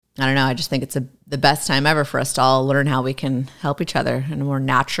I don't know. I just think it's the best time ever for us to all learn how we can help each other in a more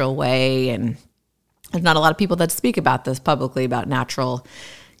natural way. And there's not a lot of people that speak about this publicly, about natural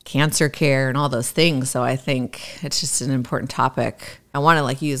cancer care and all those things. So I think it's just an important topic. I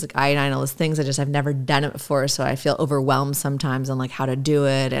want to use iodine, all those things. I've never done it before. So I feel overwhelmed sometimes on how to do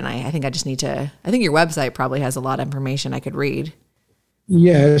it. And I think I just need to, I think your website probably has a lot of information I could read.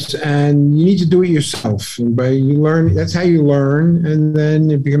 Yes. And you need to do it yourself. And you learn, that's how you learn. And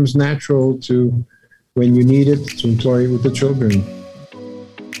then it becomes natural to, when you need it, to employ it with the children.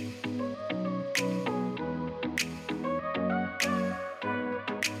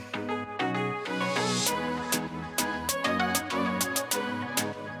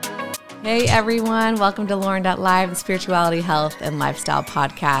 Hey everyone, welcome to Lauren.live, the Spirituality, Health, and Lifestyle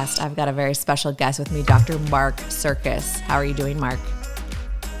podcast. I've got a very special guest with me, Dr. Mark Sircus. How are you doing, Mark?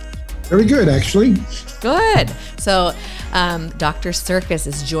 Very good, actually. Good. So Dr. Sircus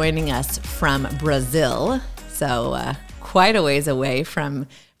is joining us from Brazil, so quite a ways away from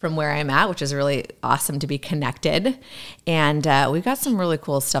where I'm at, which is really awesome to be connected. And we've got some really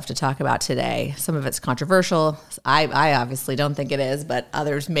cool stuff to talk about today. Some of it's controversial. I obviously don't think it is, but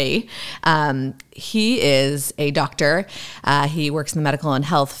others may. He is a doctor. He works in the medical and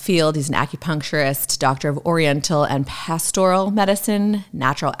health field. He's an acupuncturist, doctor of Oriental and pastoral medicine,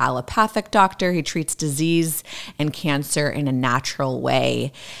 natural allopathic doctor. He treats disease and cancer in a natural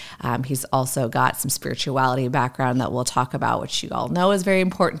way. He's also got some spirituality background that we'll talk about, which you all know is very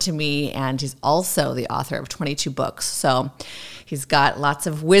important to me. And he's also the author of 22 books. So he's got lots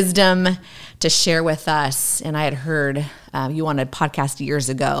of wisdom to share with us. And I had heard you on a podcast years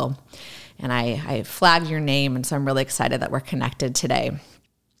ago, and I flagged your name. And so I'm really excited that we're connected today.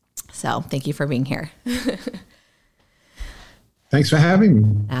 So thank you for being here. Thanks for having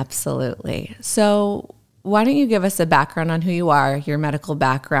me. Absolutely. So why don't you give us a background on who you are, your medical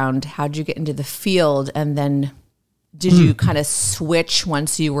background, how'd you get into the field, and then did you kind of switch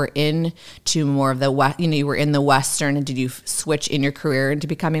once you were into more of the, you were in the Western, and did you switch in your career into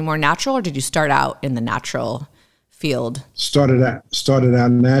becoming more natural, or did you start out in the natural field? Started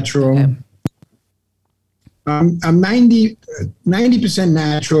out natural. Okay. I'm 90%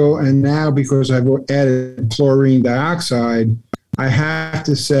 natural, and now because I've added chlorine dioxide, I have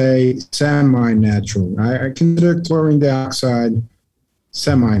to say semi-natural. I consider chlorine dioxide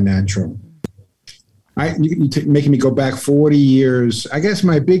semi-natural. You're making me go back 40 years. I guess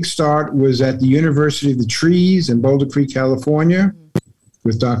my big start was at the University of the Trees in Boulder Creek, California,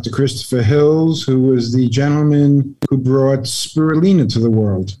 with Dr. Christopher Hills, who was the gentleman who brought spirulina to the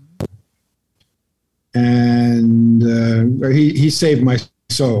world. And he saved my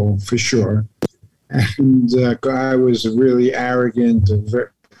soul, for sure. And I was a really arrogant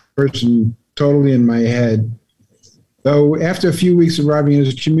person, totally in my head. Though after a few weeks arriving in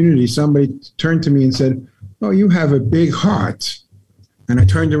his community, somebody turned to me and said, "Oh, you have a big heart." And I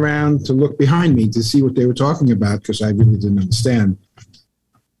turned around to look behind me to see what they were talking about, because I really didn't understand.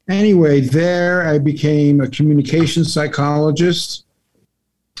 Anyway, there I became a communication psychologist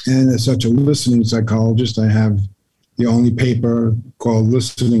and as such a listening psychologist. I have the only paper called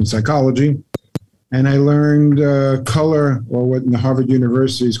Listening Psychology. And I learned color, or what in the Harvard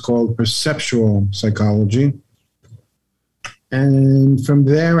University is called perceptual psychology. And from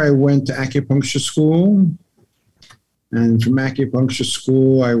there, I went to acupuncture school. And from acupuncture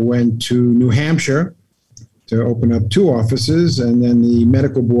school, I went to New Hampshire to open up 2 offices. And then the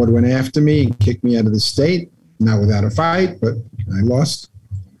medical board went after me and kicked me out of the state. Not without a fight, but I lost.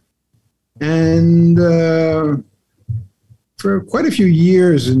 And for quite a few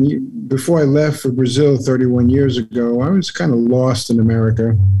years, and before I left for Brazil 31 years ago, I was kind of lost in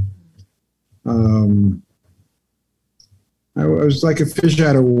America. I was like a fish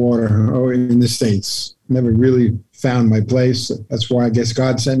out of water in the States. Never really found my place. That's why I guess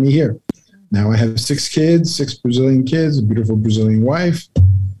God sent me here. Now I have 6 kids, 6 Brazilian kids, a beautiful Brazilian wife.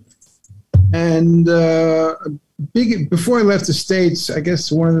 And before I left the States, I guess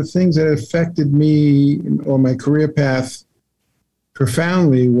one of the things that affected me on my career path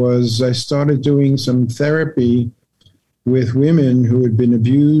profoundly was I started doing some therapy with women who had been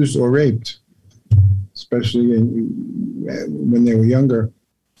abused or raped, especially when they were younger.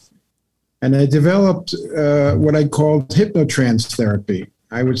 And I developed what I called hypnotrance therapy.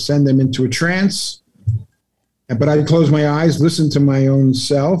 I would send them into a trance, but I'd close my eyes, listen to my own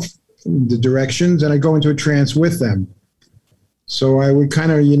self, the directions, and I'd go into a trance with them. So I would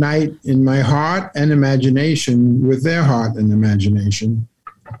kind of unite in my heart and imagination with their heart and imagination.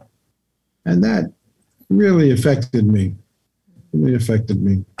 And that really affected me.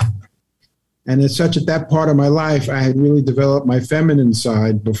 And as such, at that part of my life, I had really developed my feminine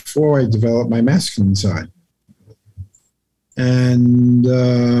side before I developed my masculine side. And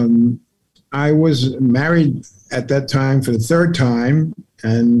I was married at that time for the third time,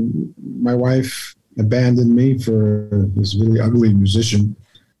 and my wife abandoned me for this really ugly musician.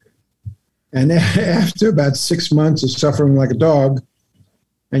 And after about 6 months of suffering like a dog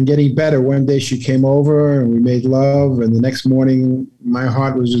and getting better, one day she came over and we made love, and the next morning my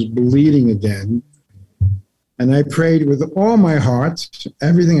heart was just bleeding again. And I prayed with all my heart,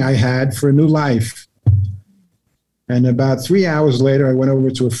 everything I had, for a new life. And about 3 hours later, I went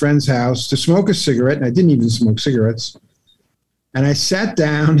over to a friend's house to smoke a cigarette, and I didn't even smoke cigarettes. And I sat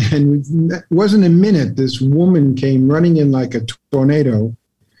down, and it wasn't a minute, this woman came running in like a tornado,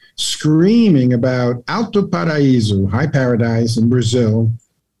 screaming about Alto Paraíso, High Paradise in Brazil,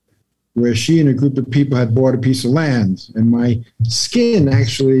 where she and a group of people had bought a piece of land. And my skin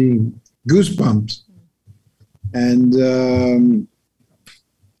actually goosebumped. And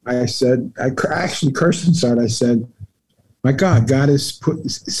I said, I actually cursed inside. I said, my God, God is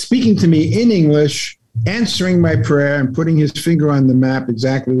speaking to me in English, answering my prayer and putting his finger on the map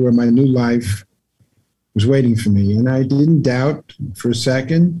exactly where my new life was waiting for me. And I didn't doubt for a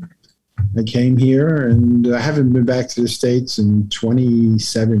second. I came here, and I haven't been back to the States in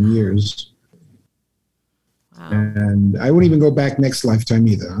 27 years. Wow. And I won't even go back next lifetime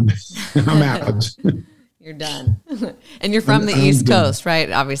either. I'm out. You're done. And you're from the East Coast,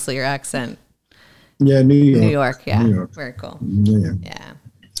 right? Obviously, your accent. Yeah, New York. New York, yeah. New York. Very cool. Yeah.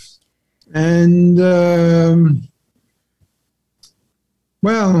 And,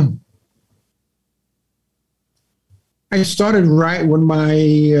 well, I started right when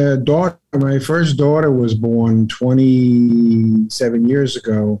my first daughter was born 27 years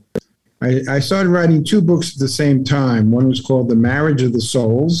ago. I started writing 2 books at the same time. One was called The Marriage of the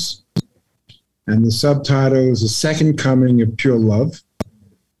Souls, and the subtitle is The Second Coming of Pure Love.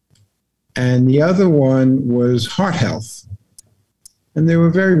 And the other one was Heart Health. And they were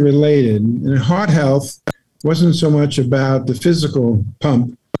very related. And heart health wasn't so much about the physical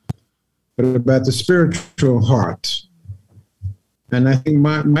pump, but about the spiritual heart. And I think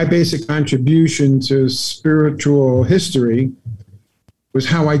my basic contribution to spiritual history was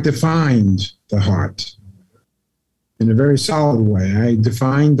how I defined the heart in a very solid way. I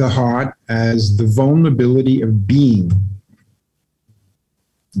defined the heart as the vulnerability of being.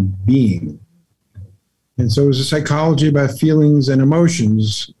 And so it was a psychology about feelings and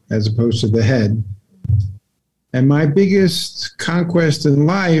emotions as opposed to the head. And my biggest conquest in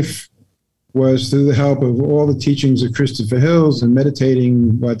life was through the help of all the teachings of Christopher Hills and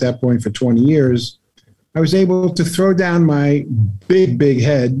meditating at that point for 20 years. I was able to throw down my big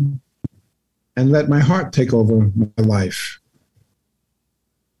head and let my heart take over my life.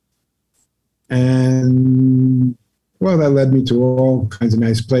 And, well, that led me to all kinds of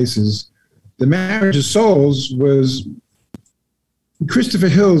nice places. The Marriage of Souls was Christopher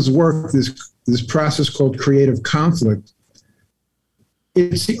Hills' work, this process called creative conflict.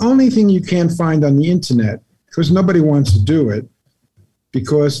 It's the only thing you can't find on the internet because nobody wants to do it,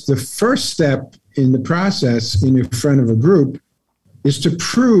 because the first step in the process in front of a group is to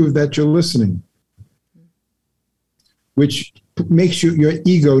prove that you're listening, which makes your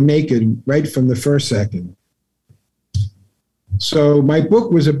ego naked right from the first second. So my book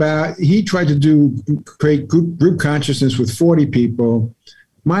was about, he tried to create group consciousness with 40 people.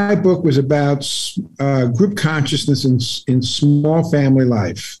 My book was about group consciousness in small family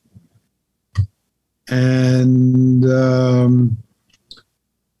life. And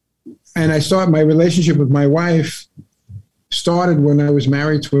I started my relationship with my wife started when I was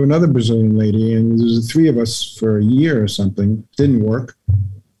married to another Brazilian lady, and there was the 3 of us for a year or something. Didn't work.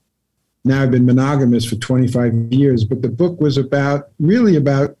 Now I've been monogamous for 25 years, but the book was really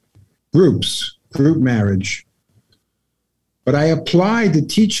about group marriage. But I applied the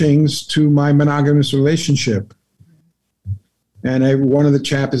teachings to my monogamous relationship. And one of the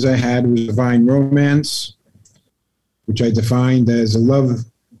chapters I had was divine romance, which I defined as a love,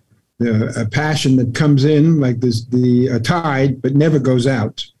 a passion that comes in like a tide, but never goes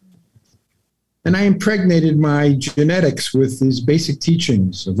out. And I impregnated my genetics with these basic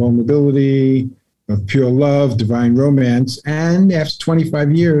teachings of vulnerability, of pure love, divine romance. And after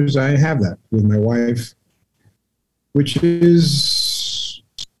 25 years, I have that with my wife, which is,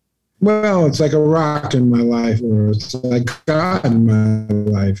 well, it's like a rock in my life, or it's like God in my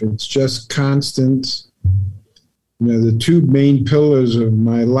life. It's just constant. The 2 main pillars of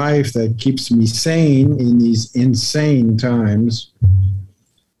my life that keeps me sane in these insane times.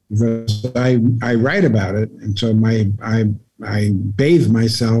 Because I write about it, and so I bathe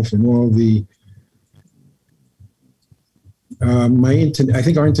myself in all the my internet. I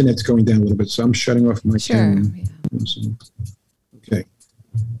think our internet's going down a little bit, so I'm shutting off my camera. Yeah. Okay.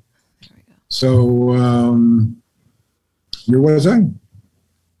 There we go. So where was I?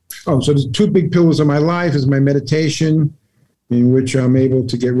 Oh, so the two big pillars of my life is my meditation, in which I'm able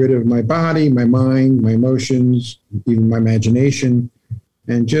to get rid of my body, my mind, my emotions, even my imagination,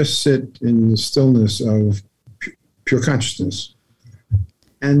 and just sit in the stillness of pure consciousness.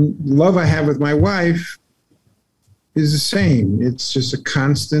 And love I have with my wife is the same. It's just a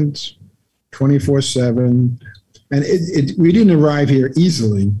constant 24/7. And we didn't arrive here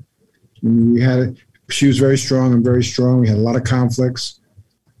easily. I mean, she was very strong, I'm very strong. We had a lot of conflicts.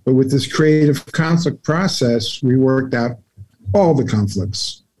 But with this creative conflict process, we worked out all the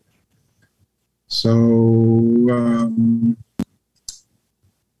conflicts. So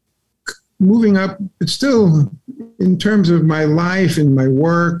moving up, it's still, in terms of my life and my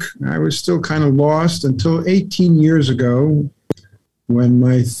work, I was still kind of lost until 18 years ago when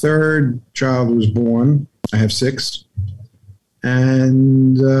my third child was born. I have 6.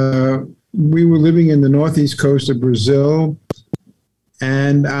 And we were living in the northeast coast of Brazil.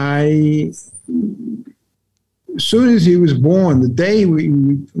 And as soon as he was born, the day he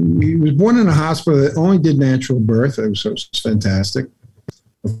was born in a hospital that only did natural birth. It was fantastic.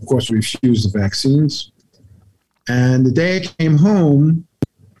 Of course, we refused the vaccines. And the day I came home,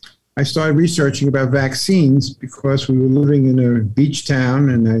 I started researching about vaccines because we were living in a beach town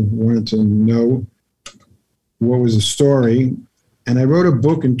and I wanted to know what was the story. And I wrote a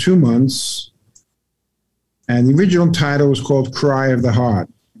book in 2 months. And the original title was called Cry of the Heart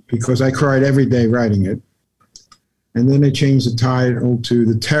because I cried every day writing it. And then they changed the title to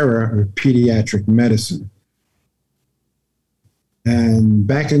The Terror of Pediatric Medicine. And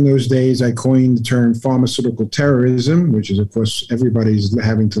back in those days, I coined the term pharmaceutical terrorism, which is, of course, everybody's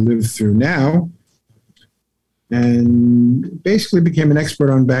having to live through now. And basically became an expert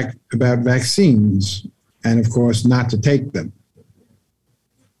about vaccines and, of course, not to take them.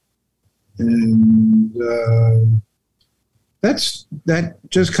 And that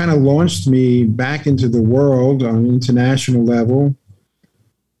just kind of launched me back into the world on an international level.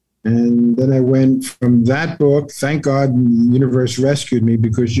 And then I went from that book. Thank God the universe rescued me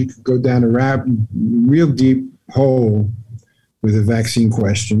because you could go down a real deep hole with a vaccine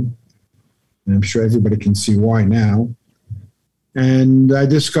question. And I'm sure everybody can see why now. And I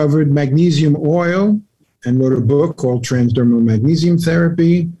discovered magnesium oil and wrote a book called Transdermal Magnesium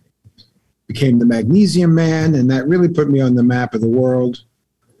Therapy. Became the Magnesium Man, and that really put me on the map of the world.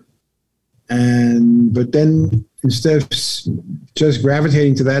 But then instead of just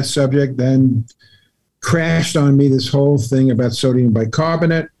gravitating to that subject, then crashed on me this whole thing about sodium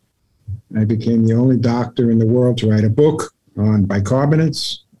bicarbonate. I became the only doctor in the world to write a book on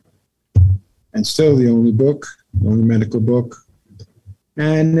bicarbonates, and still the only medical book.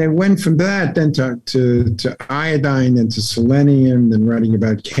 And it went from that then to iodine, then to selenium, then writing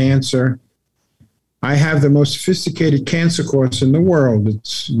about cancer. I have the most sophisticated cancer course in the world.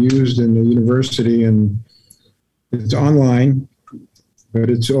 It's used in the university and it's online, but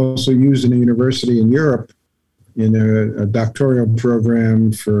it's also used in a university in Europe in a doctoral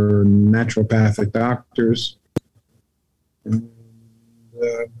program for naturopathic doctors. And,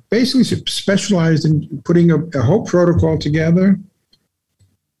 basically specialized in putting a whole protocol together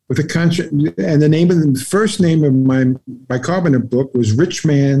with a concept. And the first name of my bicarbonate book was Rich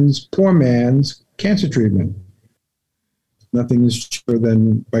Man's Poor Man's Cancer Treatment. Nothing is cheaper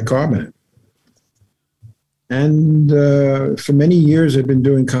than bicarbonate. And for many years, I've been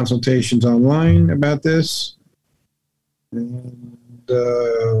doing consultations online about this. And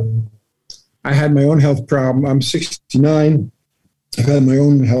I had my own health problem. I'm 69. I've had my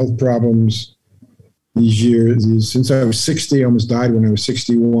own health problems these years. Since I was 60, I almost died when I was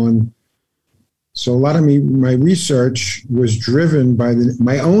 61. So a lot of my research was driven by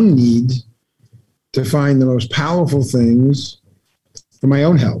my own need to find the most powerful things for my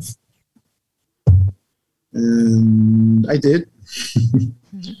own health. And I did.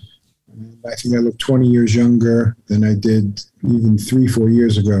 I think I look 20 years younger than I did even 3-4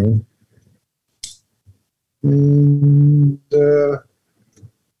 years ago. And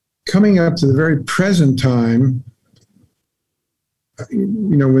coming up to the very present time,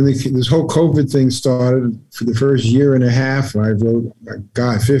 when this whole COVID thing started, for the first year and a half, I wrote,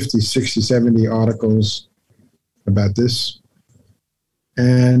 50, 60, 70 articles about this.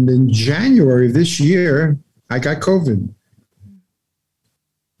 And in January of this year, I got COVID.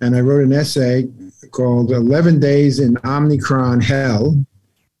 And I wrote an essay called 11 Days in Omicron Hell.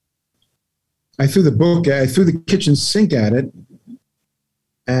 I threw the kitchen sink at it,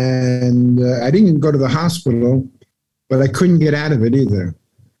 and I didn't go to the hospital, but I couldn't get out of it either.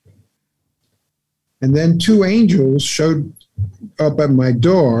 And then two angels showed up at my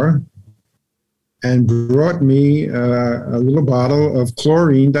door and brought me a little bottle of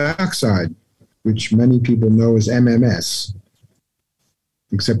chlorine dioxide, which many people know as MMS.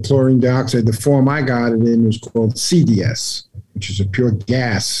 Except chlorine dioxide, the form I got it in was called CDS, which is a pure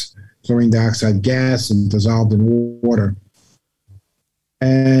gas, chlorine dioxide gas, and dissolved in water.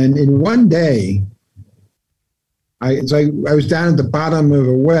 And in one day, I was down at the bottom of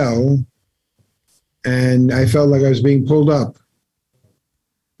a well, and I felt like I was being pulled up.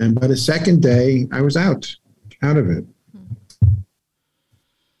 And by the second day, I was out of it.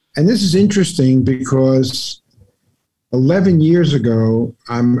 And this is interesting because 11 years ago,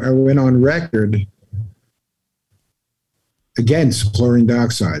 I went on record against chlorine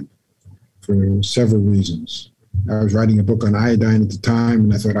dioxide for several reasons. I was writing a book on iodine at the time,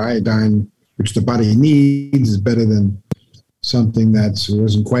 and I thought iodine, which the body needs, is better than something that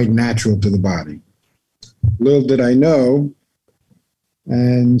wasn't quite natural to the body. Little did I know.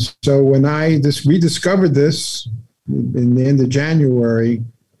 And so when we discovered this in the end of January,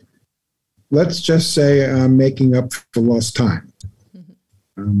 let's just say I'm making up for lost time.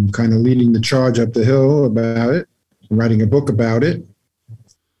 I'm kind of leading the charge up the hill about it. I'm writing a book about it.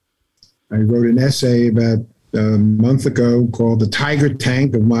 I wrote an essay about a month ago called The Tiger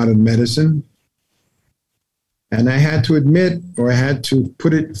Tank of Modern Medicine. And I had to admit, or I had to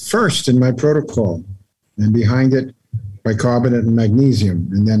put it first in my protocol, and behind it, bicarbonate and magnesium,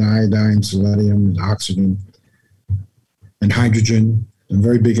 and then iodine, selenium, and oxygen, and hydrogen. I'm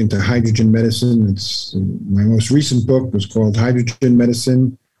very big into hydrogen medicine. My most recent book was called Hydrogen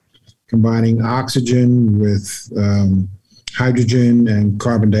Medicine, combining oxygen with hydrogen and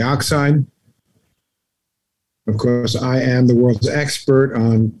carbon dioxide. Of course, I am the world's expert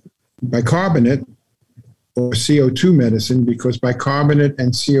on bicarbonate or CO2 medicine, because bicarbonate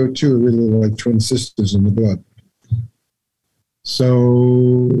and CO2 are really like twin sisters in the blood.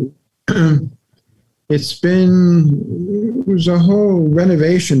 So it was a whole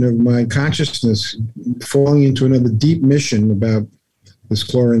renovation of my consciousness, falling into another deep mission about this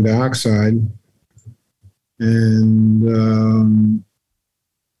chlorine dioxide. And,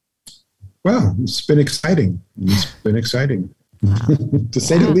 well, it's been exciting. Wow. To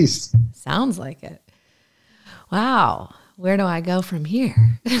say the least. Sounds like it. Wow. Where do I go from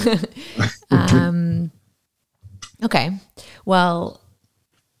here? Okay. Well,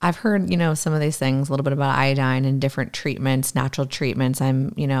 I've heard, some of these things, a little bit about iodine and different treatments, natural treatments.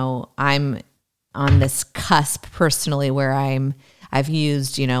 I'm on this cusp personally where I've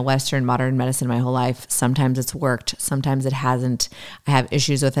used, Western modern medicine my whole life. Sometimes it's worked. Sometimes it hasn't. I have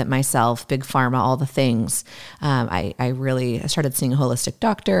issues with it myself, big pharma, all the things. I started seeing a holistic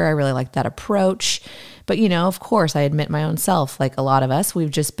doctor. I really like that approach. But, of course, I admit my own self, like a lot of us, we've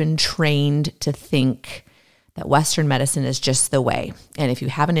just been trained to think that Western medicine is just the way. And if you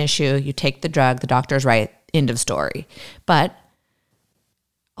have an issue, you take the drug, the doctor's right, end of story. But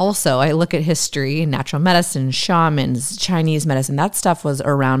also, I look at history, natural medicine, shamans, Chinese medicine, that stuff was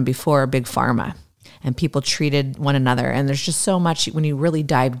around before big pharma, and people treated one another. And there's just so much when you really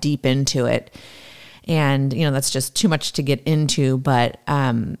dive deep into it. And, that's just too much to get into. But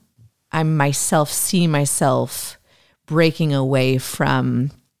I myself see myself breaking away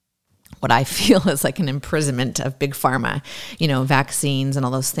from what I feel is like an imprisonment of big pharma, vaccines and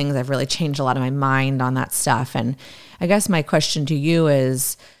all those things. I've really changed a lot of my mind on that stuff. And I guess my question to you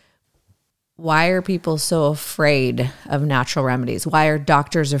is, why are people so afraid of natural remedies? Why are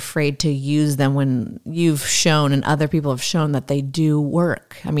doctors afraid to use them when you've shown and other people have shown that they do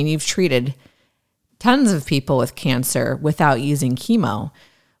work? I mean, you've treated tons of people with cancer without using chemo.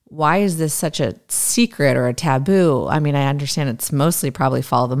 Why is this such a secret or a taboo? I mean, I understand it's mostly probably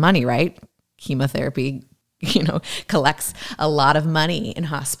follow the money, right? Chemotherapy, collects a lot of money in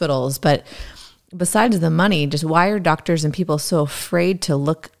hospitals. But besides the money, just why are doctors and people so afraid to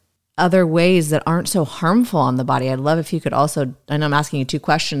look other ways that aren't so harmful on the body? I'd love if you could also, I know I'm asking you two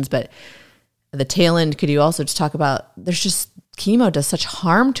questions, but at the tail end, could you also just talk about, there's just, chemo does such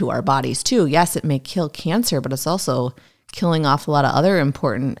harm to our bodies too. Yes, it may kill cancer, but it's also killing off a lot of other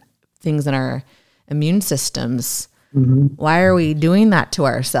important things in our immune systems. Mm-hmm. Why are we doing that to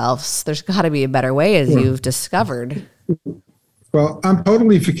ourselves? There's got to be a better way, as you've discovered. Well, I'm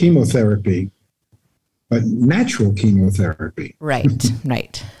totally for chemotherapy, but natural chemotherapy. Right,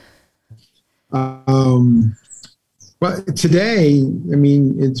 right. Well, today, I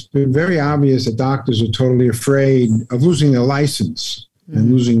mean, it's been very obvious that doctors are totally afraid of losing their license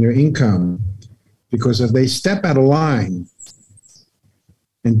and losing their income. because if they step out of line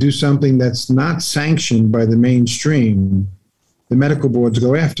and do something that's not sanctioned by the mainstream, the medical boards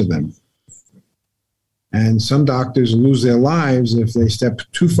go after them. And some doctors lose their lives if they step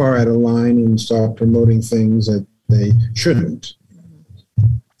too far out of line and start promoting things that they shouldn't.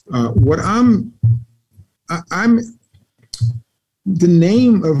 The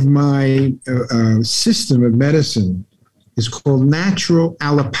name of my system of medicine is called natural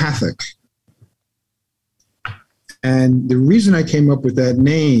allopathic. And the reason I came up with that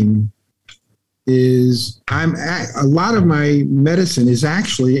name is a lot of my medicine is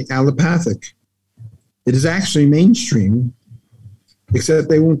actually allopathic. It is actually mainstream, except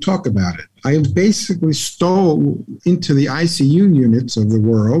they won't talk about it. I basically stole into the ICU units of the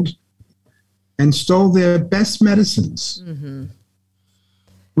world and stole their best medicines,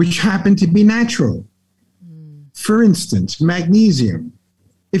 which happen to be natural. For instance, magnesium.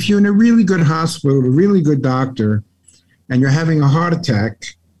 If you're in a really good hospital, a really good doctor, and you're having a heart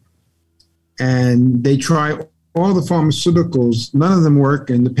attack, and they try all the pharmaceuticals, none of them work,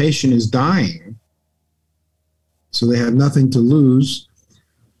 and the patient is dying, so they have nothing to lose.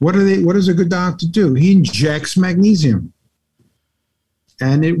 What does a good doctor do? He injects magnesium,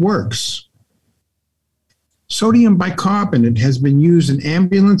 and it works. Sodium bicarbonate has been used in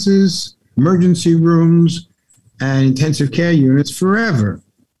ambulances, emergency rooms, and intensive care units forever.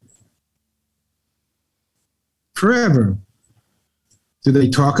 Forever. Do they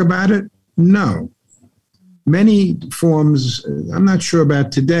talk about it? No. Many forms, I'm not sure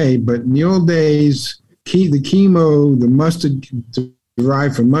about today, but in the old days, the chemo, the mustard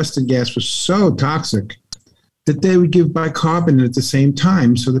derived from mustard gas was so toxic that they would give bicarbonate at the same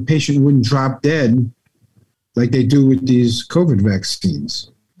time so the patient wouldn't drop dead like they do with these COVID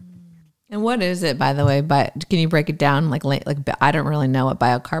vaccines. And what is it, by the way? Can you break it down? Like I don't really know what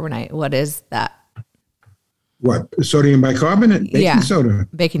bicarbonate. What is that? What? Sodium bicarbonate? Baking soda.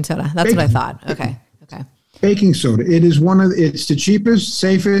 Baking soda. That's what I thought. Okay. Baking soda. It's the cheapest,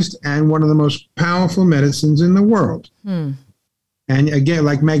 safest, and one of the most powerful medicines in the world. And again,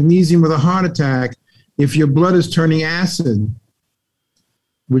 like magnesium with a heart attack, if your blood is turning acid,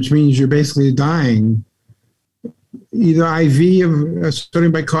 which means you're basically dying, either IV of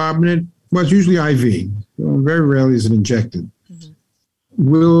sodium bicarbonate, well, it's usually IV, very rarely is it injected,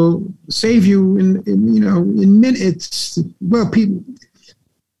 will save you in minutes. Well,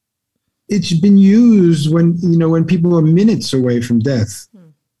 it's been used when people are minutes away from death.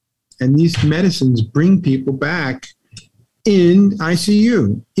 And these medicines bring people back in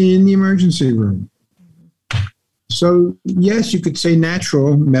ICU, in the emergency room. So yes, you could say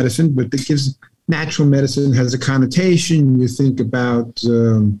natural medicine, but natural medicine has a connotation. You think about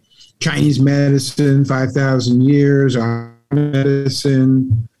Chinese medicine, 5,000 years, our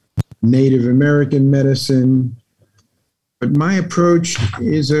medicine, Native American medicine. But my approach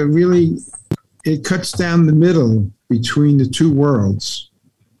is it cuts down the middle between the two worlds.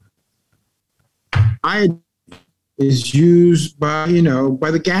 Iodine is used by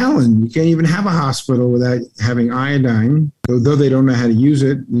the gallon. You can't even have a hospital without having iodine, though they don't know how to use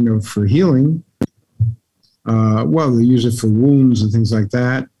it, for healing. Well, they use it for wounds and things like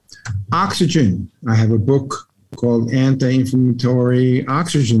that. Oxygen. I have a book called Anti-Inflammatory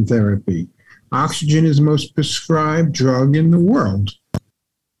Oxygen Therapy. Oxygen is the most prescribed drug in the world.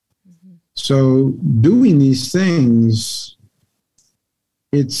 So doing these things,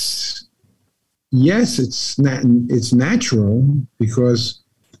 it's natural because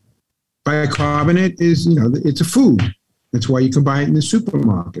bicarbonate is, it's a food. That's why you can buy it in the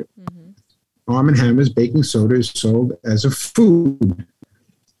supermarket. Arm & Hammer's baking soda is sold as a food.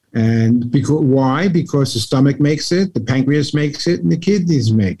 And why? Because the stomach makes it, the pancreas makes it, and the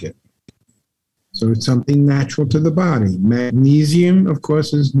kidneys make it. So it's something natural to the body. Magnesium, of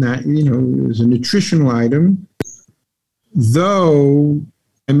course, is is a nutritional item, though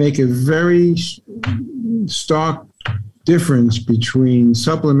I make a very stark difference between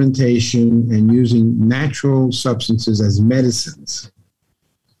supplementation and using natural substances as medicines.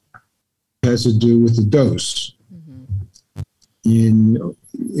 It has to do with the dose. In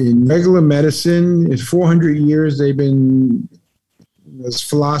regular medicine, in 400 years, they've been, this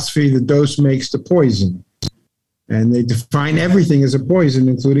philosophy, the dose makes the poison. And they define everything as a poison,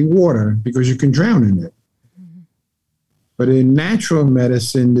 including water, because you can drown in it. But in natural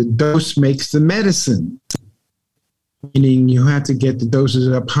medicine, the dose makes the medicine, meaning you have to get the doses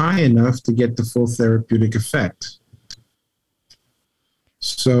up high enough to get the full therapeutic effect.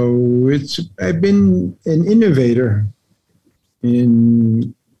 So I've been an innovator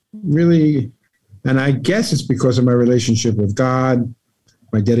in really, and I guess it's because of my relationship with God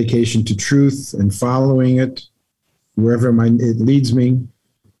my dedication to truth and following it wherever it leads me.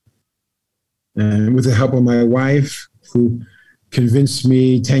 And with the help of my wife, who convinced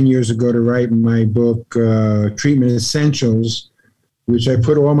me 10 years ago to write my book, Treatment Essentials, which I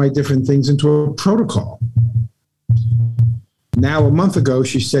put all my different things into a protocol. Now, a month ago,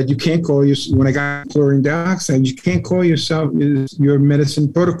 she said, you can't call when I got chlorine dioxide, you can't call yourself your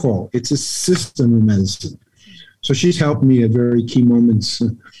medicine protocol. It's a system of medicine. So she's helped me at very key moments,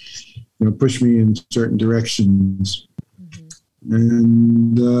 push me in certain directions. Mm-hmm.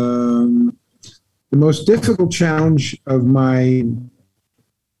 And the most difficult challenge of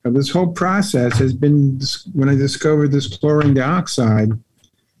this whole process has been when I discovered this chlorine dioxide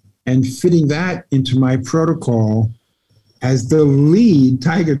and fitting that into my protocol as the lead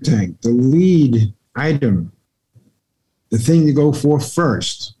tiger tank, the lead item, the thing to go for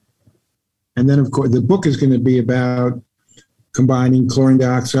first. And then, of course, the book is going to be about combining chlorine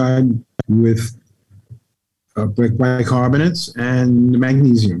dioxide with bicarbonates and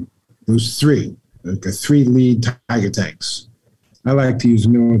magnesium. Those three, like a 3 lead tiger tanks. I like to use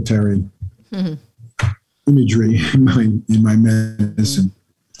military imagery in my medicine.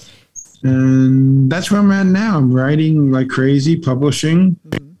 And that's where I'm at now. I'm writing like crazy, publishing.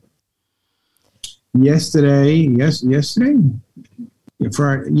 Yesterday,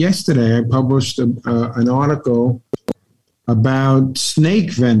 I published an article about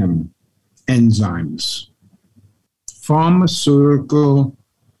snake venom enzymes, pharmaceutical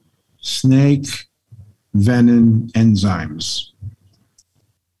snake venom enzymes.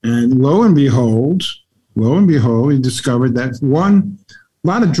 And lo and behold, we discovered that a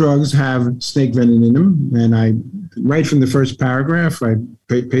lot of drugs have snake venom in them. And I, right from the first paragraph, I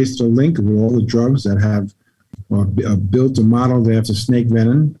pasted a link of all the drugs that have built or modeled after snake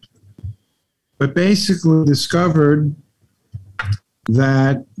venom. But basically discovered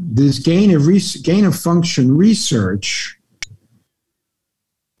that this gain of function research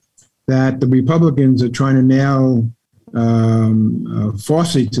that the Republicans are trying to nail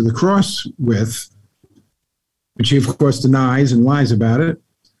Fauci to the cross with, which he, of course, denies and lies about it.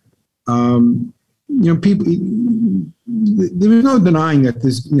 People, there's no denying that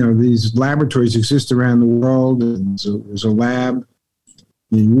these laboratories exist around the world. There's a lab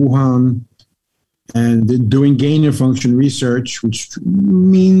in Wuhan, and they're doing gain of function research, which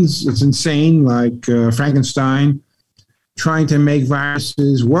means it's insane, like Frankenstein, trying to make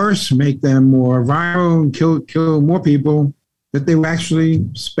viruses worse, make them more viral, and kill more people, that they were actually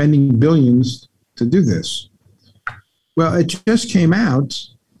spending billions to do this. Well, it just came out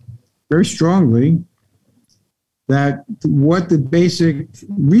very strongly that what the basic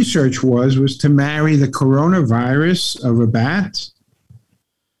research was to marry the coronavirus of a bat,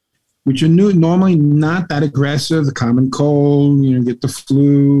 which are normally not that aggressive, the common cold, get the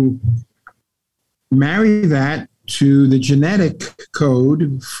flu, marry that to the genetic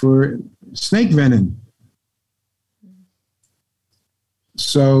code for snake venom.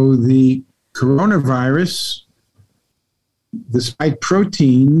 So the coronavirus, the spike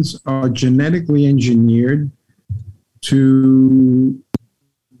proteins are genetically engineered to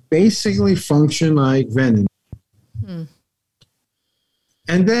basically function like venom.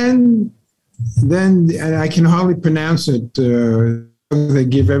 And then and I can hardly pronounce it. They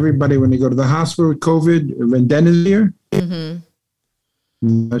give everybody when they go to the hospital with COVID, remdesivir. I'm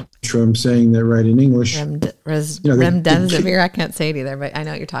not sure I'm saying that right in English. Remdesivir, I can't say it either, but I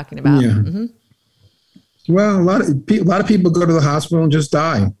know what you're talking about. Yeah. Mm-hmm. Well, a lot of people go to the hospital and just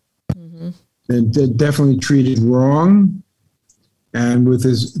die. They're definitely treated wrong. And with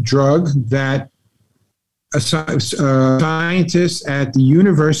this drug that a scientist at the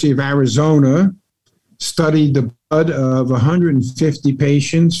University of Arizona studied the blood of 150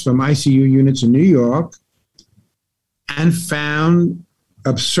 patients from ICU units in New York and found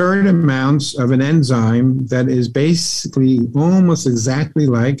absurd amounts of an enzyme that is basically almost exactly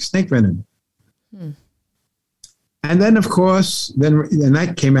like snake venom. And then, of course, and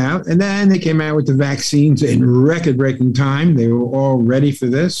that came out. And then they came out with the vaccines in record-breaking time. They were all ready for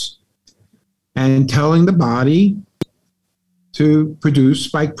this. And telling the body to produce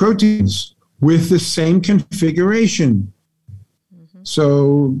spike proteins with the same configuration.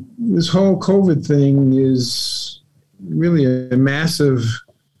 So this whole COVID thing is really a massive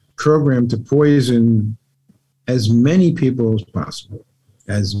program to poison as many people as possible.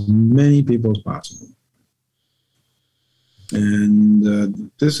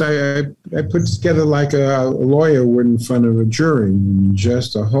 And this I put together like a lawyer would in front of a jury,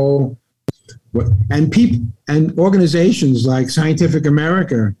 just a whole. And people and organizations like Scientific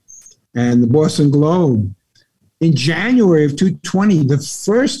America and the Boston Globe in January of 2020, the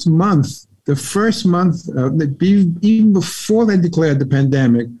first month, even before they declared the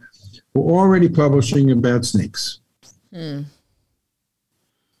pandemic, were already publishing about snakes.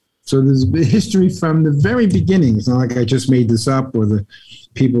 So there's a history from the very beginning. It's not like I just made this up, or the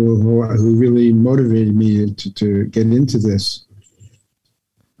people who really motivated me to get into this.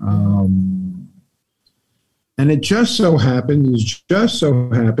 And it just so happens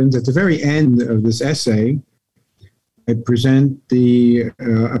at the very end of this essay, I present a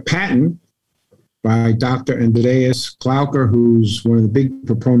patent by Dr. Andreas Klauker, who's one of the big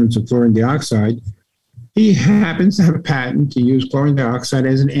proponents of chlorine dioxide. He happens to have a patent to use chlorine dioxide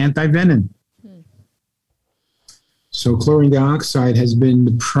as an antivenom. So chlorine dioxide has been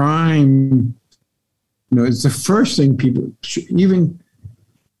the prime, it's the first thing people, even,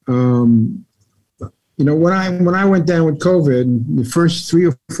 when I went down with COVID, the first 3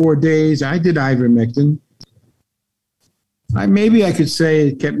 or 4 days, I did ivermectin. Maybe I could say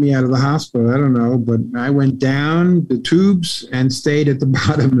it kept me out of the hospital. I don't know, but I went down the tubes and stayed at the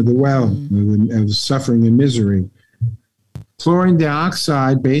bottom of the well. I was suffering in misery. Chlorine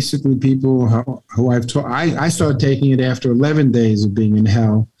dioxide, basically, people who I've taught, I started taking it after 11 days of being in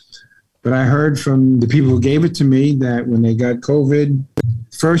hell. But I heard from the people who gave it to me that when they got COVID,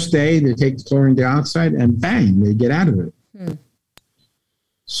 first day they take the chlorine dioxide and bang, they get out of it.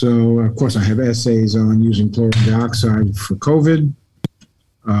 So, of course, I have essays on using chlorine dioxide for COVID.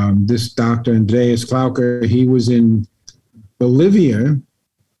 This Dr. Andreas Klauker, he was in Bolivia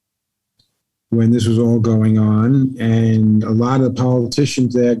when this was all going on, and a lot of the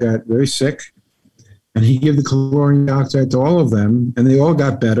politicians there got very sick, and he gave the chlorine dioxide to all of them, and they all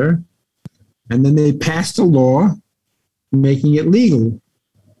got better. And then they passed a law making it legal,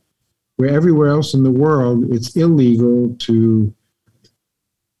 where everywhere else in the world it's illegal to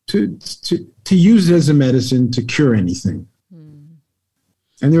use it as a medicine to cure anything.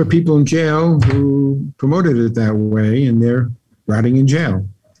 And there are people in jail who promoted it that way, and they're rotting in jail.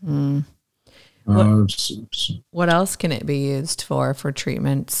 What else can it be used for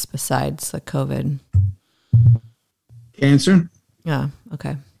treatments besides the COVID? Cancer. Yeah,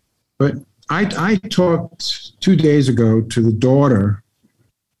 okay. But I talked 2 days ago to the daughter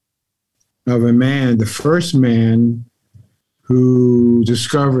of a man, the first man who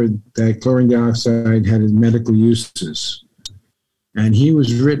discovered that chlorine dioxide had medical uses. And he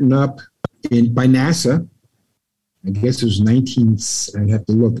was written up by NASA. I guess it was I'd have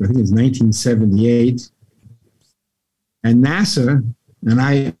to look, I think it's 1978. And NASA, and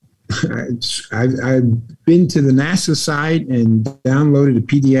I've been to the NASA site and downloaded a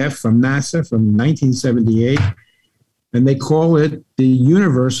PDF from NASA from 1978, and they call it the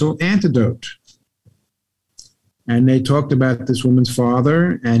universal antidote. And they talked about this woman's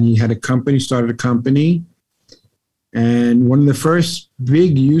father, and he had started a company. And one of the first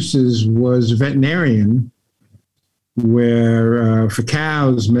big uses was veterinarian, where for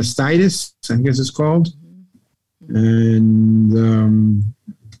cows, mastitis, I guess it's called, and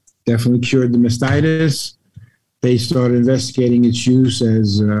definitely cured the mastitis. They started investigating its use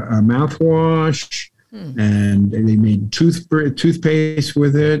as a mouthwash, and they made toothpaste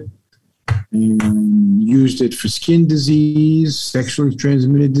with it, and used it for skin disease, sexually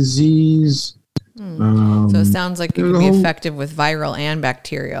transmitted disease. So it sounds like it could be effective with viral and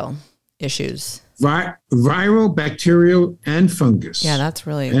bacterial issues. Viral, bacterial, and fungus. Yeah, that's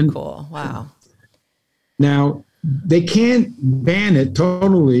really cool. Wow. Now, they can't ban it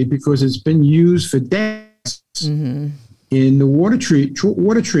totally because it's been used for decades in the water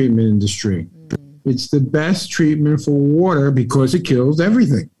treatment industry. It's the best treatment for water because it kills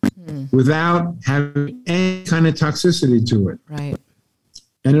everything without having any kind of toxicity to it. Right.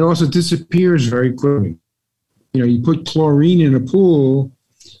 And it also disappears very quickly. You put chlorine in a pool,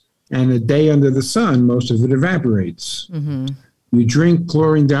 and a day under the sun, most of it evaporates. You drink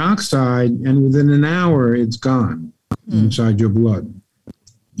chlorine dioxide, and within an hour, it's gone inside your blood.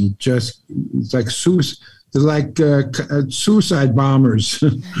 It's like suicide. They're like suicide bombers.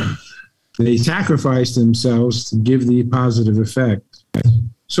 They sacrifice themselves to give the positive effect.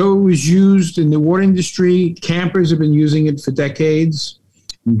 So it was used in the water industry. Campers have been using it for decades.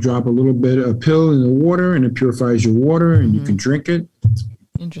 You drop a pill in the water, and it purifies your water, and you can drink it.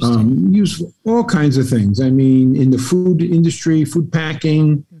 Interesting. Used for all kinds of things. I mean, in the food industry, food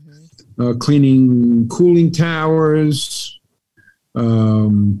packing, cleaning cooling towers. Back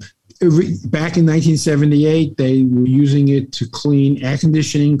in 1978, they were using it to clean air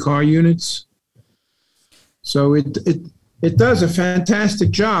conditioning car units. So it does a fantastic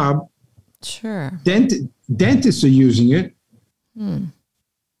job. Sure. Dentists are using it.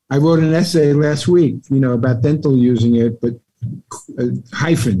 I wrote an essay last week, about dental using it, but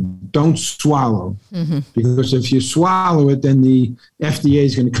hyphen, don't swallow. Mm-hmm. Because if you swallow it, then the FDA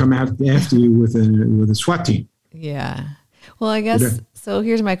is going to come out after you with a SWAT team. Yeah. Well, I guess, so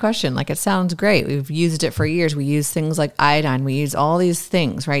here's my question. Like, it sounds great. We've used it for years. We use things like iodine. We use all these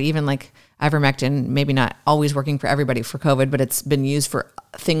things, right? Even like ivermectin, maybe not always working for everybody for COVID, but it's been used for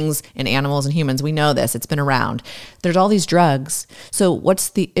things in animals and humans. We know this. It's been around. There's all these drugs. So what's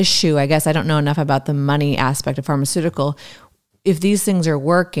the issue? I guess I don't know enough about the money aspect of pharmaceutical. If these things are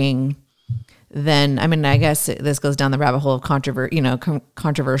working, then, I mean, I guess this goes down the rabbit hole of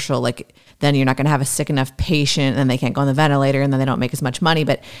controversial, like then you're not going to have a sick enough patient and they can't go on the ventilator and then they don't make as much money,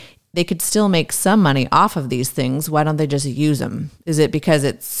 but they could still make some money off of these things. Why don't they just use them? Is it because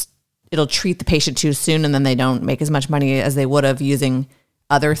it'll treat the patient too soon and then they don't make as much money as they would have using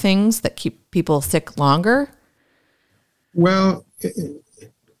other things that keep people sick longer? Well,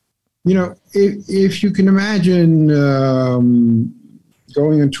 if you can imagine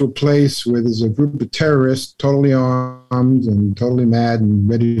going into a place where there's a group of terrorists totally armed and totally mad and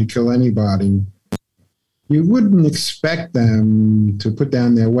ready to kill anybody, you wouldn't expect them to put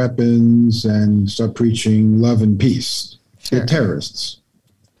down their weapons and start preaching love and peace. Sure. They're terrorists.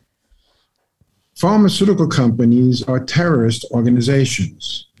 Pharmaceutical companies are terrorist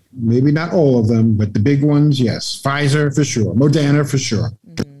organizations. Maybe not all of them, but the big ones, yes. Pfizer for sure. Moderna for sure.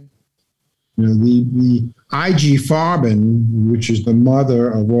 Mm-hmm. The IG Farben, which is the mother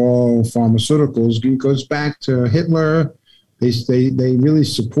of all pharmaceuticals, goes back to Hitler. They really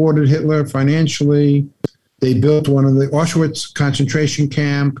supported Hitler financially. They built one of the Auschwitz concentration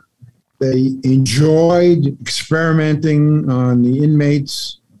camp. They enjoyed experimenting on the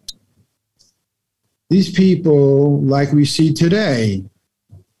inmates. These people, like we see today,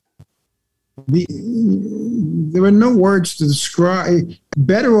 there are no words to describe.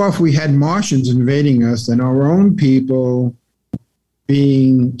 Better off we had Martians invading us than our own people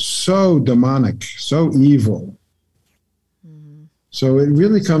being so demonic, so evil. Mm-hmm. So it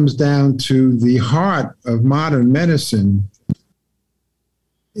really comes down to the heart of modern medicine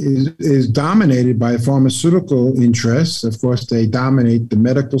is dominated by pharmaceutical interests. Of course, they dominate the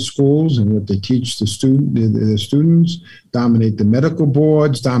medical schools and what they teach the students, dominate the medical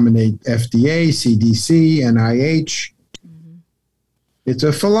boards, dominate FDA, CDC, NIH. Mm-hmm. It's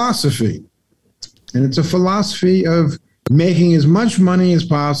a philosophy. And it's a philosophy of making as much money as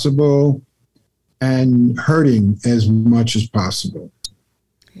possible and hurting as much as possible.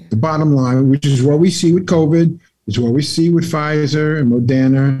 Yeah. The bottom line, which is what we see with COVID, it's what we see with Pfizer and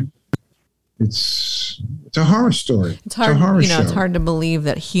Moderna. It's a horror story. It's hard, it's hard to believe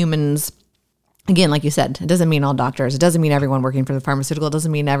that humans, again, like you said, it doesn't mean all doctors. It doesn't mean everyone working for the pharmaceutical. It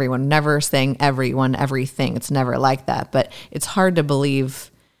doesn't mean everyone, never saying everyone, everything. It's never like that. But it's hard to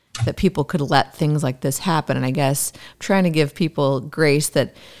believe that people could let things like this happen. And I guess I'm trying to give people grace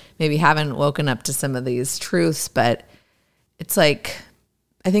that maybe haven't woken up to some of these truths, but it's like,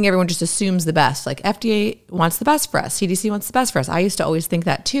 I think everyone just assumes the best. Like FDA wants the best for us. CDC wants the best for us. I used to always think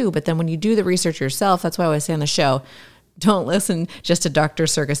that too. But then when you do the research yourself, that's why I always say on the show, don't listen just to Dr.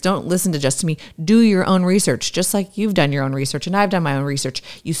 Sircus. Don't listen to just to me. Do your own research, just like you've done your own research and I've done my own research.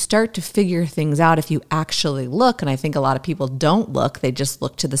 You start to figure things out if you actually look. And I think a lot of people don't look. They just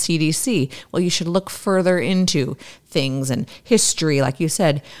look to the CDC. Well, you should look further into things and history, like you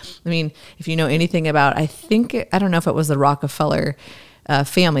said. I mean, if you know anything about, I don't know if it was the Rockefeller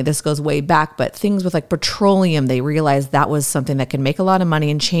family, this goes way back, but things with like petroleum, they realized that was something that could make a lot of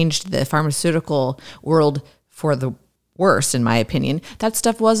money and changed the pharmaceutical world for the worse, in my opinion. That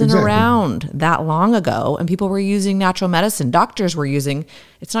stuff wasn't around that long ago, and people were using natural medicine. Doctors were using,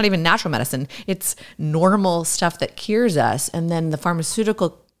 it's not even natural medicine, it's normal stuff that cures us. And then the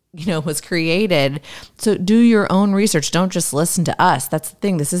pharmaceutical was created. So do your own research. Don't just listen to us. That's the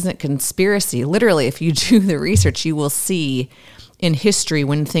thing. This isn't conspiracy. Literally, if you do the research, you will see in history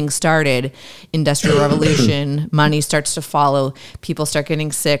when things started, Industrial Revolution, money starts to follow, people start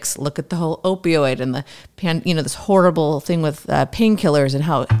getting sick. Look at the whole opioid and this horrible thing with painkillers and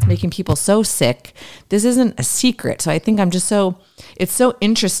how it's making people so sick. This isn't a secret. So I think it's so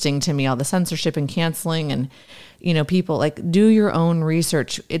interesting to me, all the censorship and canceling and, people like do your own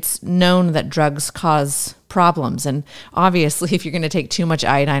research. It's known that drugs cause problems. And obviously, if you're going to take too much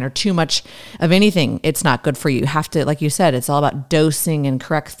iodine or too much of anything, it's not good for you. You have to, like you said, it's all about dosing and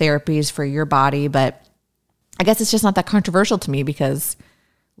correct therapies for your body. But I guess it's just not that controversial to me because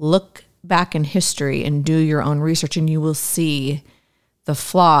look back in history and do your own research and you will see the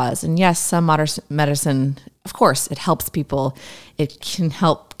flaws. And yes, some modern medicine, of course, it helps people. It can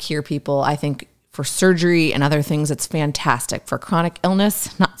help cure people. I think for surgery and other things, it's fantastic. For chronic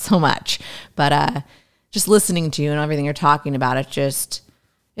illness, not so much. But just listening to you and everything you're talking about, it's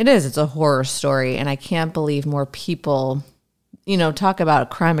a horror story. And I can't believe more people, talk about a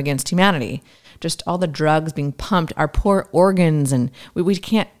crime against humanity. Just all the drugs being pumped, our poor organs, and we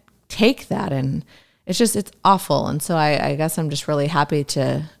can't take that. And it's awful. And so I guess I'm just really happy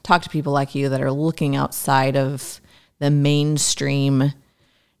to talk to people like you that are looking outside of the mainstream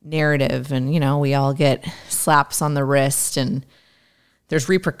narrative. And, we all get slaps on the wrist and there's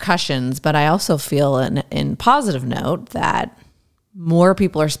repercussions. But I also feel in positive note that more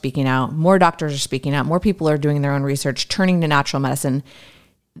people are speaking out, more doctors are speaking out, more people are doing their own research, turning to natural medicine.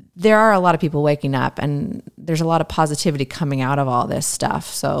 There are a lot of people waking up, and there's a lot of positivity coming out of all this stuff.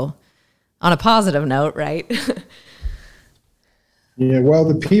 So on a positive note, right? Yeah, well,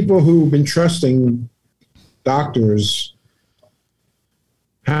 the people who've been trusting doctors,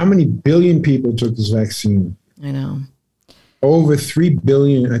 how many billion people took this vaccine? I know. Over 3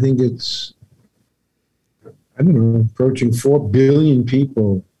 billion. I think it's, approaching 4 billion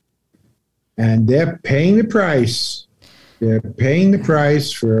people. And they're paying the price. They're paying the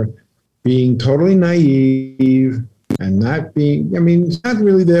price for being totally naive and not being, it's not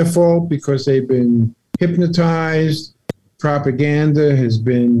really their fault because they've been hypnotized. Propaganda has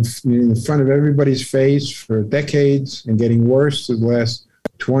been in front of everybody's face for decades and getting worse the last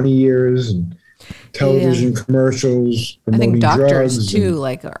 20 years. And television commercials promoting I think doctors drugs too,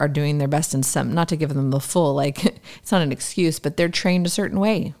 are doing their best in some, not to give them the full, it's not an excuse, but they're trained a certain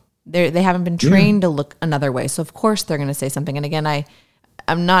way. They haven't been trained to look another way. So of course they're going to say something. And again,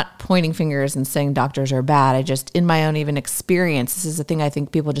 I'm not pointing fingers and saying doctors are bad. I just, in my own even experience, this is the thing I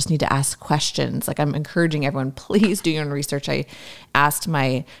think people just need to ask questions. I'm encouraging everyone, please do your own research. I asked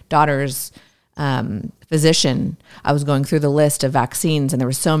my daughter's physician, I was going through the list of vaccines and there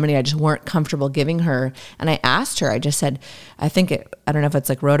were so many I just weren't comfortable giving her. And I asked her, I just said, I don't know if it's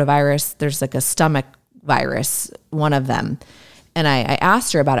rotavirus, there's a stomach virus, one of them. And I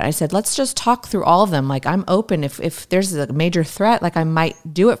asked her about it. I said, let's just talk through all of them. I'm open. If there's a major threat, I might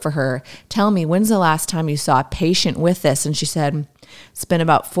do it for her. Tell me, when's the last time you saw a patient with this? And she said, it's been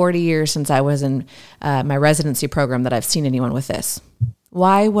about 40 years since I was in my residency program that I've seen anyone with this.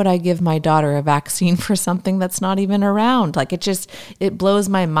 Why would I give my daughter a vaccine for something that's not even around? It blows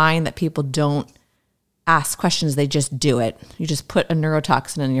my mind that people don't ask questions. They just do it. You just put a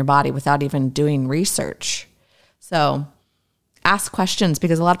neurotoxin in your body without even doing research. So ask questions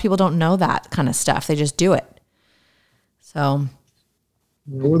because a lot of people don't know that kind of stuff. They just do it. So.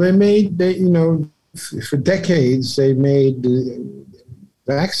 Well, for decades, they made the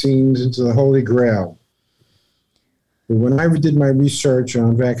vaccines into the Holy Grail. But when I did my research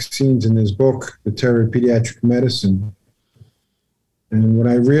on vaccines in this book, The Terror of Pediatric Medicine, and when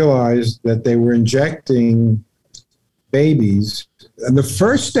I realized that they were injecting babies, and the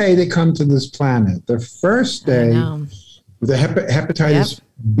first day they come to this planet, the first day, with the hepatitis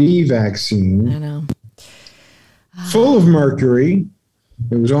B vaccine, I know. Full of mercury.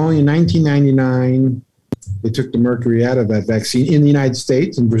 It was only in 1999 they took the mercury out of that vaccine in the United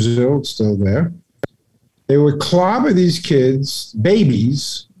States. In Brazil, it's still there. They would clobber these kids,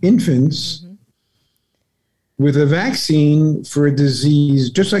 babies, infants, with a vaccine for a disease,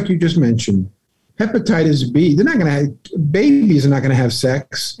 just like you just mentioned, hepatitis B. Babies are not going to have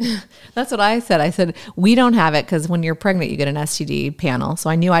sex. That's what I said. I said, we don't have it because when you're pregnant, you get an STD panel. So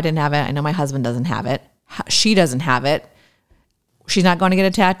I knew I didn't have it. I know my husband doesn't have it. She doesn't have it. She's not going to get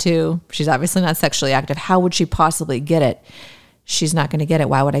a tattoo. She's obviously not sexually active. How would she possibly get it? She's not going to get it.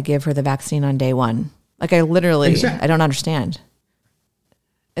 Why would I give her the vaccine on day one? I literally, exactly. I don't understand.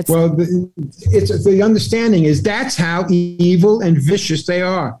 The understanding is that's how evil and vicious they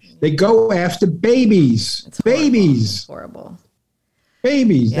are. They go after babies. It's horrible. Babies. It's horrible.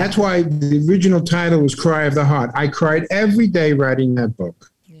 Babies. Yeah. That's why the original title was Cry of the Heart. I cried every day writing that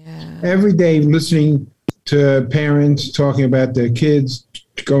book. Yeah. Every day listening to parents talking about their kids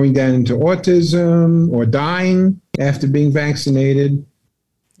going down into autism or dying after being vaccinated.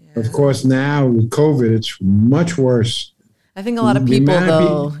 Yeah. Of course, now with COVID, it's much worse. I think a lot of people,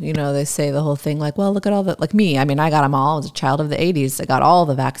 though, they say the whole thing well, look at all the, me. I mean, I got them all. I was a child of the 80s. I got all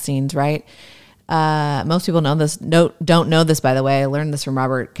the vaccines, right? Most people know this. Don't know this, by the way. I learned this from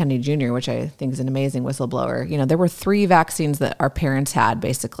Robert Kennedy Jr., which I think is an amazing whistleblower. There were 3 vaccines that our parents had,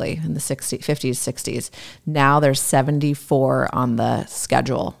 basically, in the 50s, 60s. Now there's 74 on the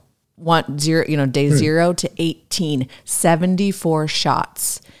schedule. Day 0 to 18, 74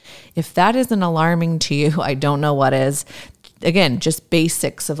 shots. If that isn't alarming to you, I don't know what is. Again, just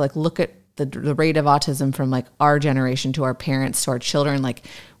basics of look at the rate of autism from like our generation to our parents to our children, like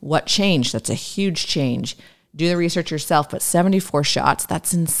what changed? That's a huge change. Do the research yourself, but 74 shots,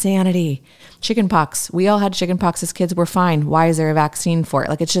 that's insanity. Chickenpox, we all had chickenpox as kids, we're fine. Why is there a vaccine for it?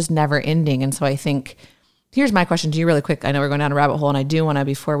 Like it's just never ending. And so I think, here's my question to you really quick. I know we're going down a rabbit hole and I do want to,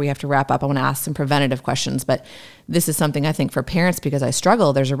 before we have to wrap up, I want to ask some preventative questions, but this is something I think for parents, because I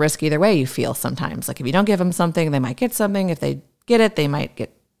struggle, there's a risk either way you feel sometimes. Like if you don't give them something, they might get something. If they get it, they might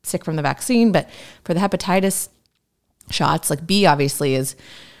get sick from the vaccine. But for the hepatitis shots, like B obviously is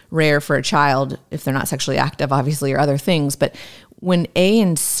rare for a child if they're not sexually active, obviously, or other things. But when A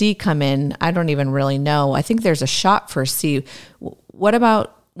and C come in, I don't even really know. I think there's a shot for C. What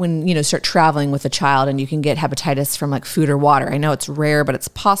about when, you know, start traveling with a child and you can get hepatitis from like food or water? I know it's rare, but it's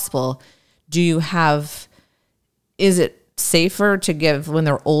possible. Is it safer to give when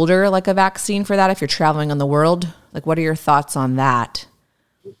they're older, like a vaccine for that if you're traveling on the world? Like, what are your thoughts on that?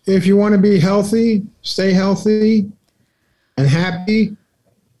 If you want to be healthy, stay healthy and happy,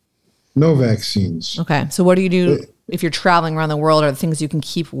 no vaccines. Okay. So what do you do if you're traveling around the world? Are the things you can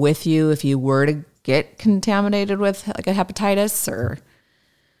keep with you if you were to get contaminated with like a hepatitis or?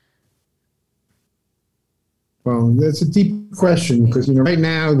 Well, that's a deep question because, you know, right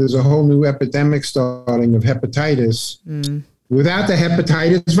now there's a whole new epidemic starting of hepatitis without the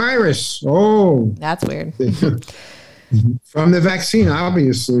hepatitis virus. Oh, that's weird. From the vaccine,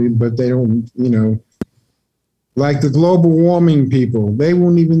 obviously, but they don't, you know, like the global warming people, they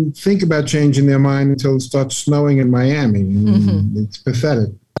won't even think about changing their mind until it starts snowing in Miami. It's pathetic.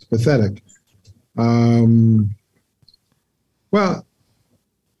 It's pathetic.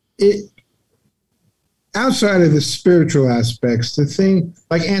 Outside of the spiritual aspects, the thing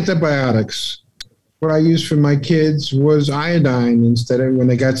like antibiotics, what I used for my kids was iodine instead of when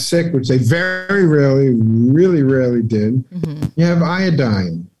they got sick, which they very rarely, really rarely did. You have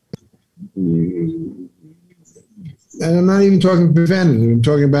iodine. And I'm not even talking preventative. I'm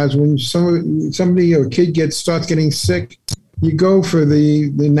talking about when somebody or a kid starts getting sick, you go for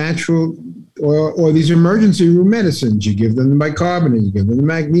the natural or these emergency room medicines. You give them the bicarbonate, you give them the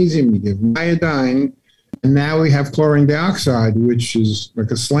magnesium, you give them iodine, and now we have chlorine dioxide, which is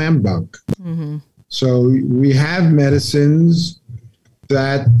like a slam dunk. So we have medicines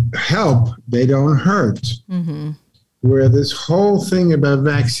that help; they don't hurt. Where this whole thing about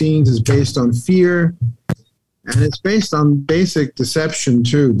vaccines is based on fear. And it's based on basic deception,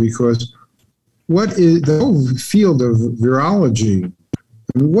 too, because what is the whole field of virology? I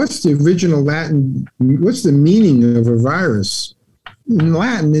mean, what's the original Latin? What's the meaning of a virus? In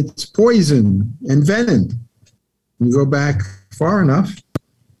Latin, it's poison and venom. You go back far enough,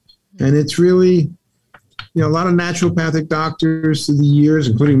 and it's really, you know, a lot of naturopathic doctors through the years,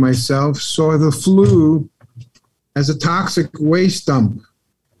 including myself, saw the flu as a toxic waste dump.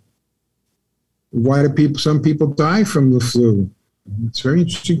 Why do some people die from the flu? It's a very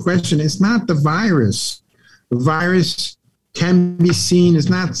interesting question. It's not the virus. The virus can be seen as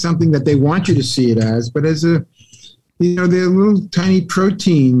not something that they want you to see it as, but as they're little tiny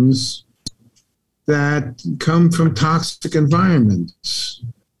proteins that come from toxic environments.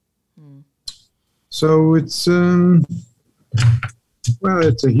 So it's,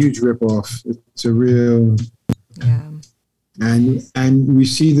 it's a huge ripoff. It's a real... Yeah. And we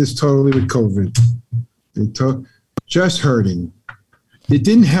see this totally with COVID. Just hurting. It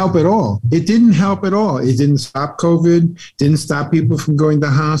didn't help at all. It didn't stop COVID, didn't stop people from going to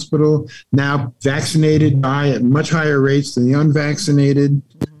the hospital. Now vaccinated die at much higher rates than the unvaccinated.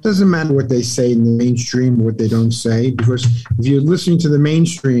 Doesn't matter what they say in the mainstream or what they don't say, because if you're listening to the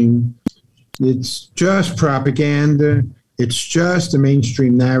mainstream, it's just propaganda. It's just a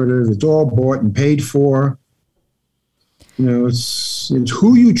mainstream narrative. It's all bought and paid for. You know, it's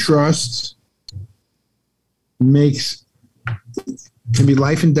who you trust can be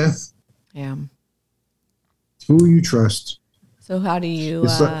life and death. Yeah. It's who you trust. So how do you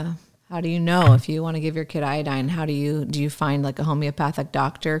know if you want to give your kid iodine? Do you find like a homeopathic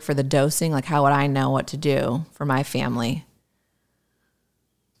doctor for the dosing? Like how would I know what to do for my family?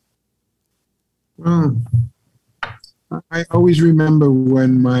 Well, I always remember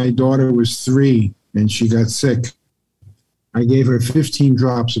when my daughter was 3 and she got sick. I gave her 15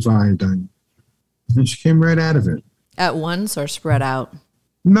 drops of iodine, and she came right out of it. At once or spread out?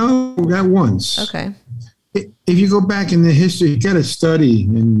 No, at once. Okay. If you go back in the history, you got to study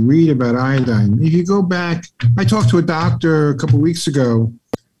and read about iodine. If you go back, I talked to a doctor a couple of weeks ago,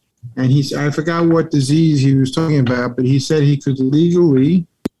 and I forgot what disease he was talking about, but he said he could legally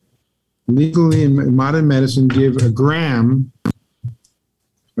in modern medicine give a gram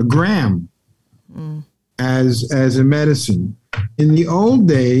as a medicine. In the old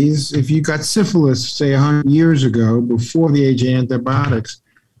days, if you got syphilis, say 100 years ago, before the age of antibiotics,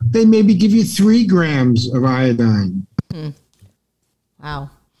 they maybe give you 3 grams of iodine.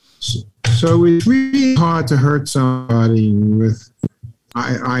 Wow. So it's really hard to hurt somebody with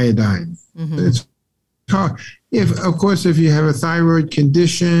iodine. It's hard. Of course, if you have a thyroid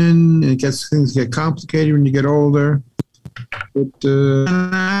condition, things get complicated when you get older. But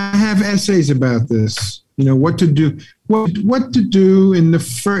I have essays about this. What to do. What to do in the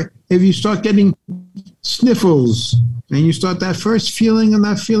first if you start getting sniffles and you start that first feeling and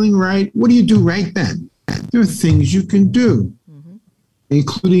not feeling right. What do you do right then? There are things you can do,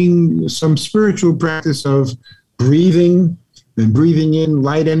 including some spiritual practice of breathing and breathing in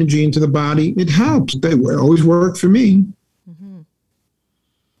light energy into the body. It helps. It always worked for me.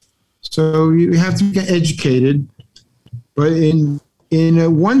 So you have to get educated. But in a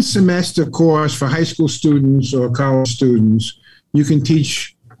 1 semester course for high school students or college students, you can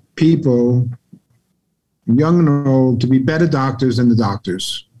teach people, young and old, to be better doctors than the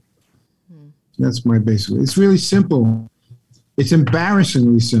doctors. That's my basic. It's really simple. It's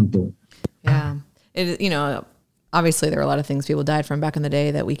embarrassingly simple. Yeah. Obviously there were a lot of things people died from back in the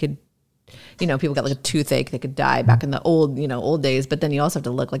day that we could, people got like a toothache, they could die back in the old days. But then you also have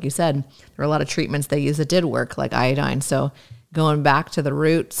to look, like you said, there were a lot of treatments they used that did work, like iodine. So going back to the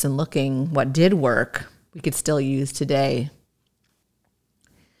roots and looking what did work, we could still use today.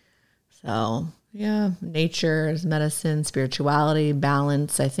 So yeah, nature is medicine, spirituality,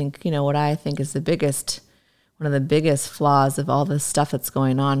 balance. I think, what I think is one of the biggest flaws of all this stuff that's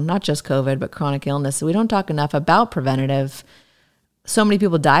going on, not just COVID, but chronic illness. We don't talk enough about preventative. So many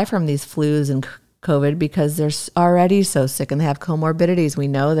people die from these flus and COVID because they're already so sick and they have comorbidities. We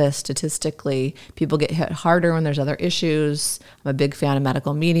know this statistically. People get hit harder when there's other issues. I'm a big fan of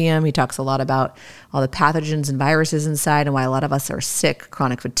Medical Medium. He talks a lot about all the pathogens and viruses inside and why a lot of us are sick,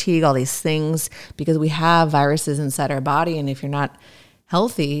 chronic fatigue, all these things, because we have viruses inside our body. And if you're not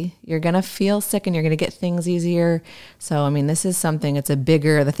healthy, you're going to feel sick and you're going to get things easier. So, this is something,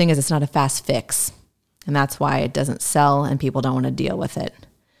 the thing is it's not a fast fix. And that's why it doesn't sell and people don't want to deal with it,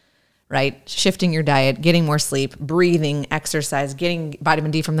 right? Shifting your diet, getting more sleep, breathing, exercise, getting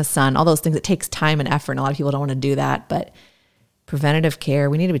vitamin D from the sun, all those things, it takes time and effort. And a lot of people don't want to do that, but preventative care,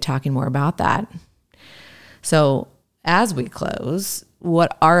 we need to be talking more about that. So as we close,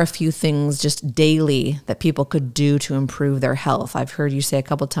 what are a few things just daily that people could do to improve their health? I've heard you say a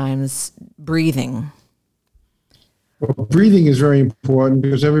couple times, breathing. Well, breathing is very important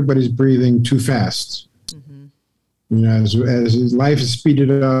because everybody's breathing too fast. As life has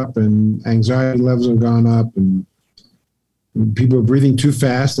speeded up and anxiety levels have gone up and people are breathing too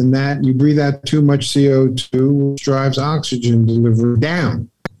fast, and that you breathe out too much CO2, which drives oxygen delivery down.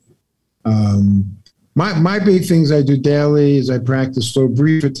 My big things I do daily is I practice slow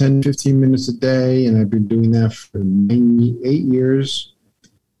breathe for 10, 15 minutes a day, and I've been doing that for 8 years.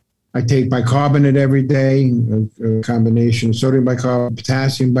 I take bicarbonate every day, a combination of sodium bicarbonate,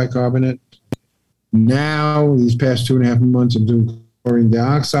 potassium bicarbonate. Now, these past 2.5 months, I'm doing chlorine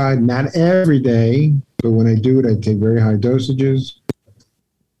dioxide, not every day, but when I do it, I take very high dosages.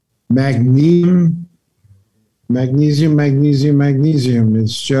 Magnesium.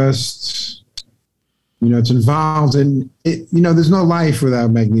 It's just, it's involved in it. There's no life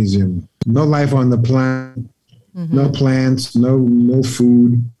without magnesium. No life on the planet, no plants, no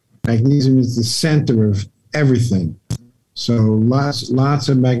food. Magnesium is the center of everything. So lots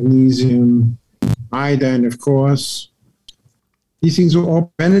of magnesium. Iodine, of course. These things are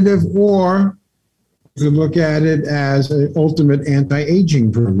all preventative, or you could look at it as an ultimate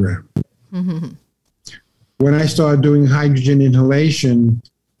anti-aging program. When I started doing hydrogen inhalation,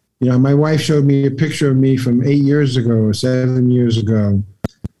 my wife showed me a picture of me from 8 years ago or 7 years ago.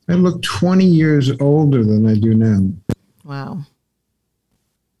 I look 20 years older than I do now. Wow.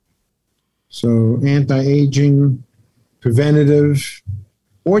 So anti-aging, preventative,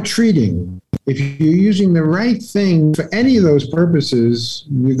 or treating. If you're using the right thing for any of those purposes,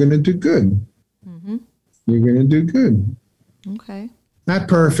 you're going to do good. You're going to do good. Okay. Not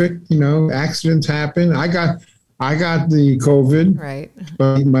perfect, accidents happen. I got the COVID. Right.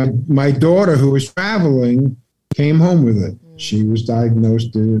 But my daughter, who was traveling, came home with it. She was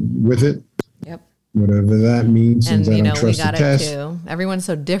diagnosed with it. Yep. Whatever that means. And we got it too. Everyone's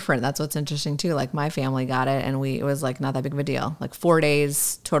so different. That's what's interesting too. Like my family got it and it was like not that big of a deal. Like 4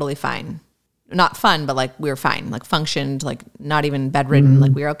 days, totally fine. Not fun, but like we were fine, like functioned, like not even bedridden,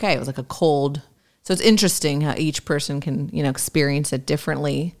 like we were okay. It was like a cold. So it's interesting how each person can, experience it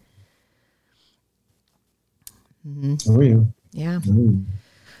differently. Oh, yeah. Yeah.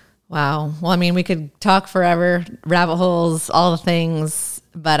 Wow. Well, I mean, we could talk forever, rabbit holes, all the things,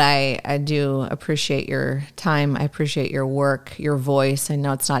 but I do appreciate your time. I appreciate your work, your voice. I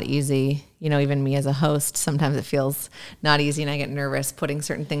know it's not easy. You know, even me as a host, sometimes it feels not easy and I get nervous putting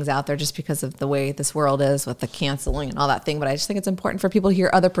certain things out there just because of the way this world is with the canceling and all that thing. But I just think it's important for people to hear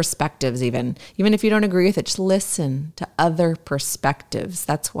other perspectives, even if you don't agree with it, just listen to other perspectives.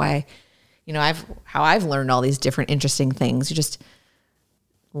 That's why, you know, how I've learned all these different interesting things. You just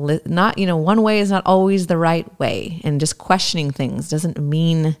not, you know, one way is not always the right way, and just questioning things doesn't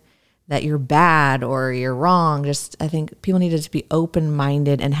mean that you're bad or you're wrong. Just, I think people need to be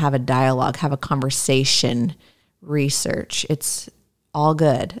open-minded and have a dialogue, have a conversation, research. It's all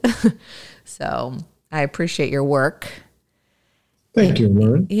good. So I appreciate your work. Thank you,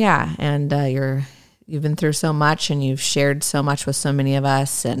 Lauren. Yeah. And you've been through so much and you've shared so much with so many of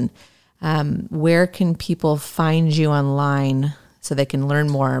us. And where can people find you online so they can learn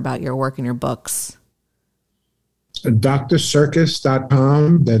more about your work and your books?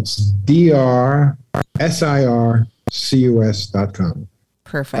 DrSircus.com. That's DrSircus.com.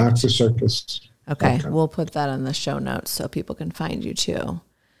 Perfect. Dr. Circus. Okay. We'll put that in the show notes so people can find you too.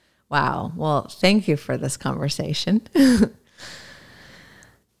 Wow. Well, thank you for this conversation.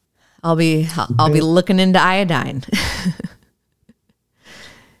 I'll be looking into iodine.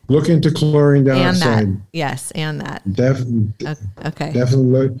 Look into chlorine dioxide. And that. Yes, and that. Okay. Definitely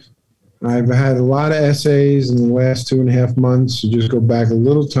look. I've had a lot of essays in the last 2.5 months. You just go back a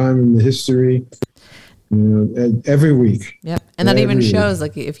little time in the history, you know, every week. Yep. And that even shows,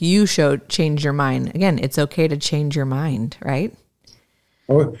 like, if you change your mind, again, it's okay to change your mind, right?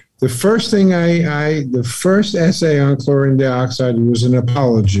 Oh, the first thing the first essay on chlorine dioxide was an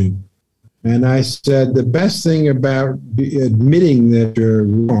apology. And I said, the best thing about admitting that you're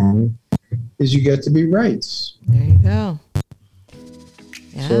wrong is you get to be right. There you go.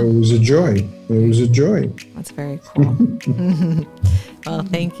 Yeah. So it was a joy. It was a joy. That's very cool. Well,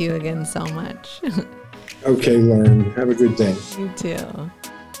 thank you again so much. Okay, Lauren. Have a good day. You too.